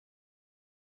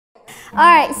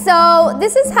Alright, so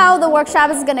this is how the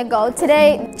workshop is gonna go.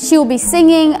 Today, she will be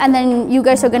singing, and then you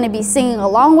guys are gonna be singing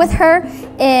along with her.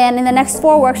 And in the next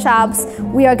 4 workshops,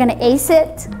 we are gonna ace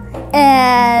it.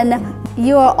 And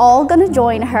you are all gonna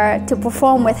join her to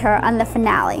perform with her on the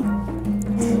finale.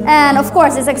 And of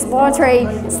course, it's exploratory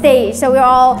stage, so we're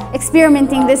all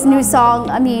experimenting this new song.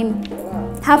 I mean,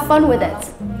 have fun with it.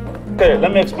 Okay,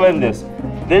 let me explain this.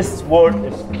 This word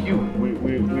is Q.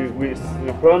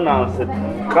 We pronounce it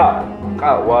ka.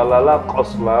 Ka walala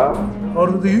kosla. Or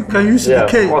you can use the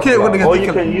K. Kosla. Or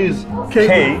you can use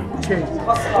K.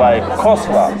 Like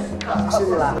kosla.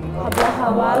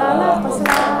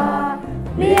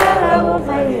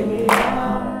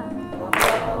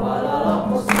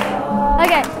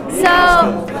 Okay, so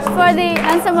for the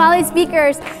Somali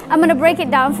speakers, I'm gonna break it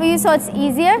down for you so it's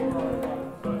easier.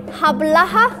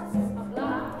 Hablaha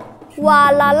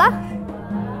walala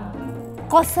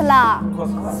qosla.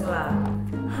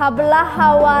 Hablaha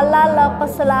walala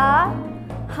qosla.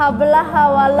 Hablaha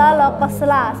walala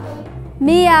qosla.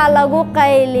 Miya lagu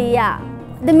qayliya.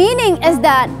 The meaning is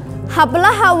that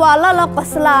hablaha walala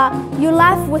qosla, you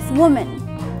laugh with women.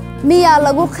 Miya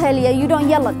lagu qayliya, you don't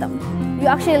yell at them. You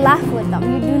actually laugh with them.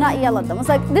 You do not yell at them. It's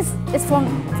like, this is for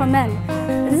men.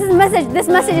 This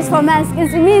message is for men.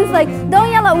 It means like,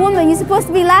 don't yell at women. You're supposed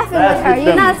to be laughing with her.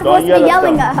 You're not supposed to be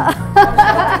yelling at her.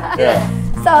 Yeah.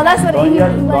 So that's what it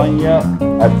means. Don't yell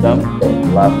at them.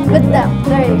 Laugh with them.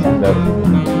 There you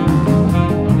go.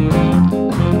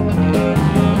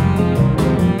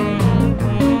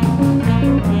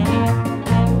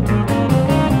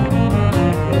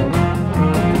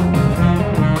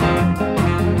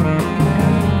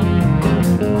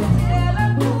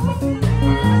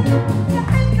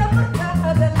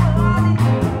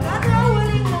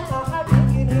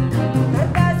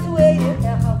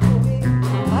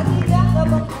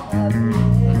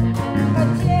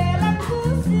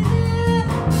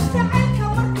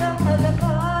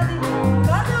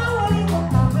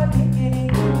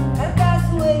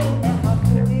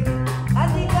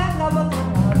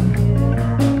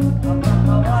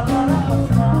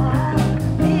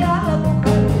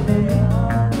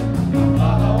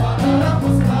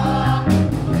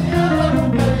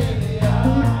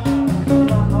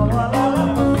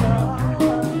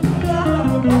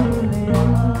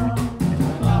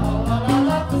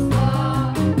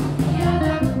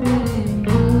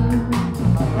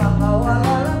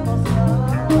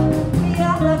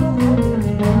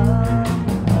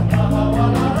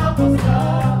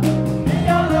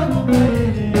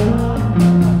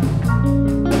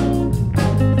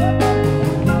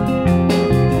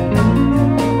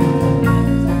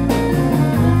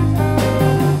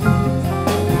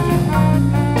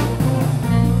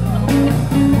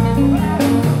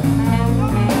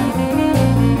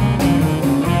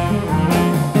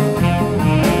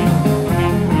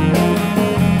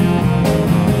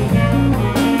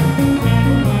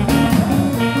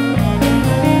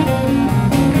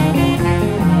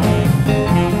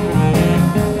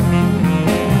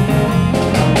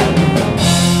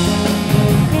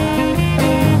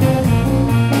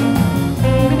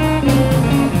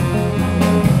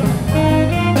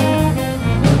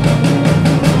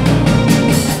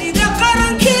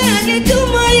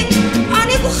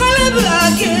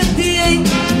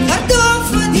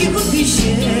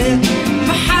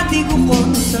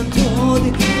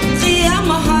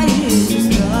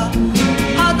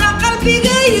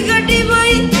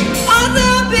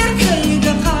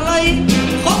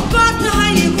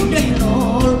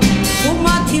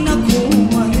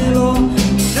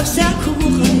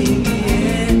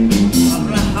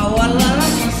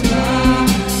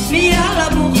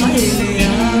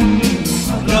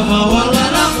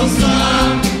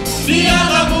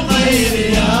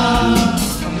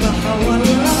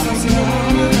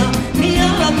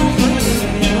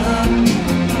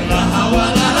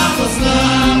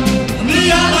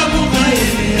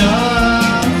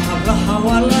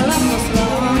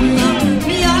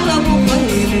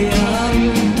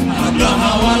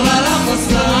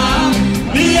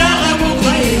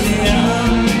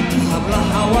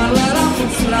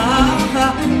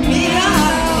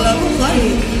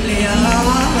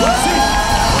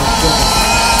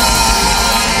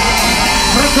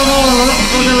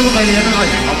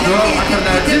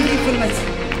 Thank you very much.